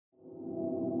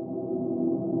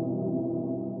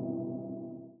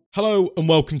Hello and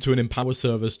welcome to an Empower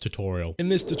Servers tutorial. In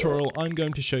this tutorial, I'm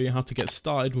going to show you how to get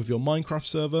started with your Minecraft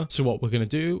server. So what we're going to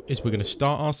do is we're going to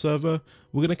start our server,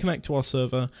 we're going to connect to our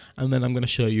server, and then I'm going to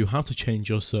show you how to change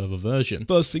your server version.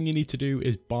 First thing you need to do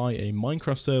is buy a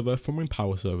Minecraft server from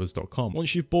empowerservers.com.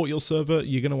 Once you've bought your server,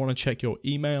 you're going to want to check your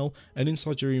email, and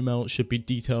inside your email should be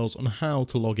details on how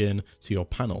to log in to your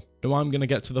panel. Now I'm going to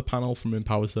get to the panel from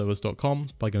empowerservers.com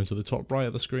by going to the top right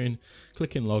of the screen,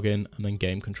 clicking login, and then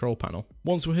game control panel.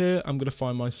 Once we're here, I'm going to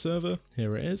find my server.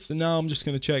 Here it is. So now I'm just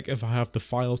going to check if I have the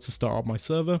files to start up my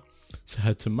server. So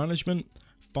head to management,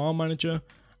 file manager,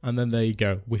 and then there you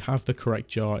go. We have the correct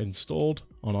jar installed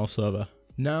on our server.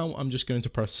 Now I'm just going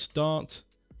to press start.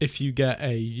 If you get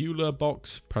a EULA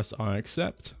box, press I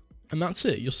accept. And that's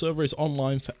it, your server is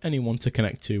online for anyone to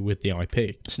connect to with the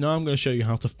IP. So now I'm going to show you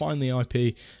how to find the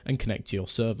IP and connect to your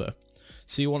server.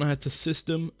 So you want to head to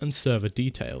System and Server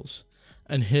Details.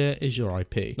 And here is your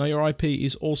IP. Now your IP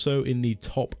is also in the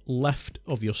top left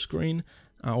of your screen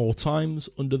at all times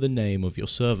under the name of your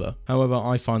server. However,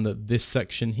 I find that this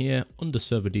section here under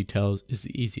Server Details is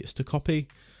the easiest to copy.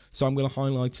 So I'm going to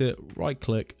highlight it, right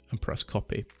click and press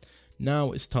copy.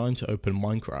 Now it's time to open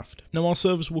Minecraft. Now our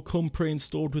servers will come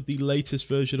pre-installed with the latest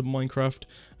version of Minecraft,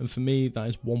 and for me that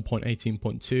is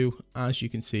 1.18.2 as you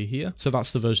can see here. So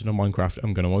that's the version of Minecraft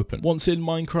I'm going to open. Once in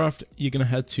Minecraft, you're going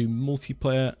to head to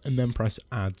multiplayer and then press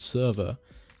add server.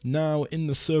 Now in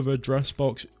the server address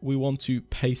box, we want to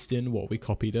paste in what we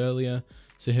copied earlier.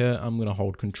 So here I'm going to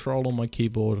hold Control on my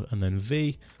keyboard and then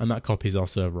V, and that copies our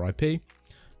server IP.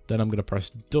 Then I'm going to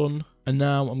press done, and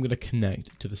now I'm going to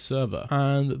connect to the server,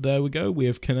 and there we go, we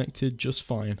have connected just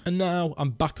fine. And now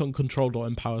I'm back on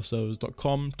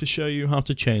control.empowerservers.com to show you how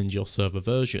to change your server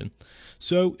version.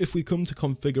 So if we come to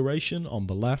configuration on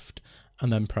the left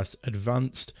and then press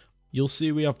advanced, you'll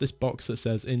see we have this box that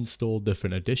says install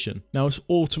different edition. Now it's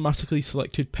automatically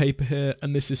selected paper here,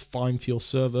 and this is fine for your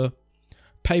server.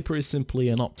 Paper is simply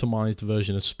an optimized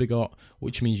version of Spigot,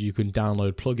 which means you can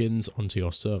download plugins onto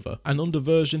your server. And under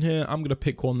version here, I'm going to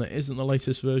pick one that isn't the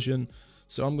latest version.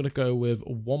 So I'm going to go with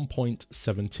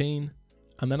 1.17,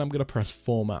 and then I'm going to press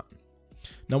format.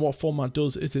 Now what format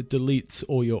does is it deletes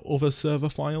all your other server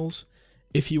files.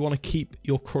 If you want to keep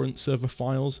your current server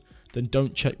files, then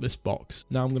don't check this box.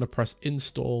 Now I'm going to press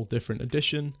install different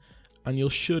edition, and you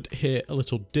should hear a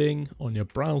little ding on your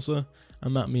browser,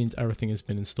 and that means everything has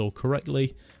been installed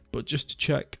correctly. But just to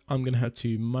check, I'm going to head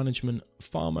to management,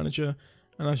 file manager,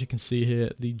 and as you can see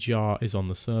here, the jar is on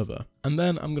the server. And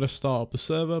then I'm going to start up the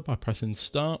server by pressing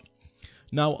start.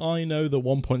 Now I know that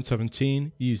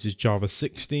 1.17 uses Java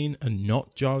 16 and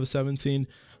not Java 17.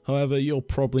 However, you're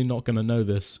probably not going to know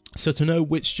this. So to know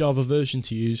which Java version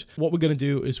to use, what we're going to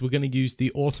do is we're going to use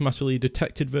the automatically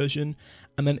detected version,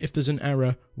 and then if there's an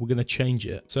error, we're going to change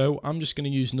it. So I'm just going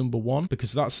to use number 1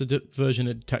 because that's the version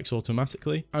it detects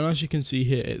automatically. And as you can see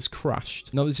here, it's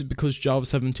crashed. Now this is because Java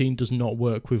 17 does not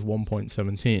work with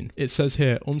 1.17. It says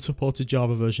here, unsupported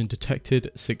Java version detected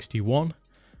 61.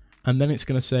 And then it's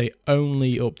going to say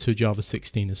only up to Java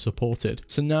 16 is supported.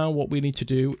 So now what we need to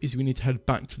do is we need to head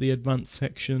back to the advanced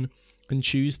section and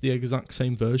choose the exact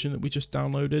same version that we just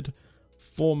downloaded.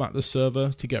 Format the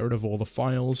server to get rid of all the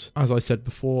files. As I said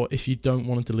before, if you don't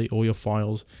want to delete all your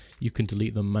files, you can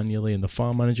delete them manually in the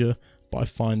file manager, but I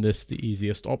find this the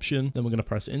easiest option. Then we're going to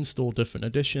press install different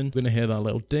edition. We're going to hear that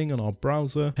little ding on our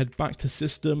browser. Head back to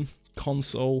system,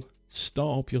 console,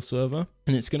 start up your server,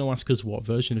 and it's going to ask us what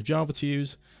version of Java to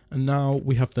use. And now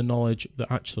we have the knowledge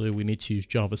that actually we need to use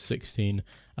Java 16,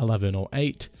 11 or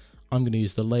 8. I'm going to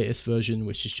use the latest version,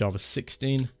 which is Java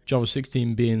 16. Java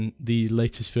 16 being the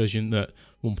latest version that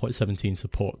 1.17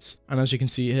 supports. And as you can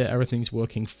see here, everything's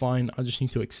working fine. I just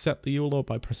need to accept the EULA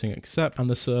by pressing accept, and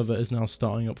the server is now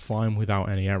starting up fine without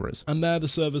any errors. And there the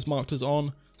server's marked as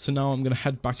on. So now I'm going to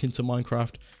head back into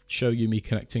Minecraft, show you me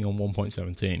connecting on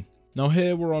 1.17. Now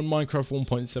here we're on Minecraft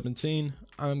 1.17.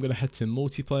 I'm going to head to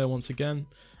multiplayer once again.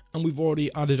 And we've already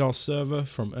added our server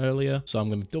from earlier, so I'm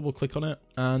going to double click on it,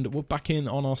 and we're back in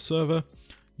on our server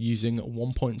using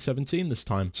 1.17 this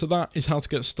time. So that is how to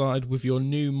get started with your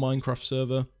new Minecraft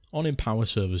server on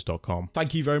empowerservers.com.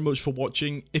 Thank you very much for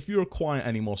watching. If you require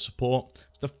any more support,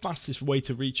 the fastest way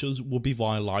to reach us will be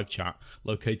via live chat,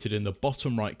 located in the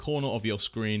bottom right corner of your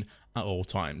screen at all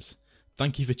times.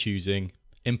 Thank you for choosing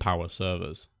Empower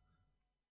Servers.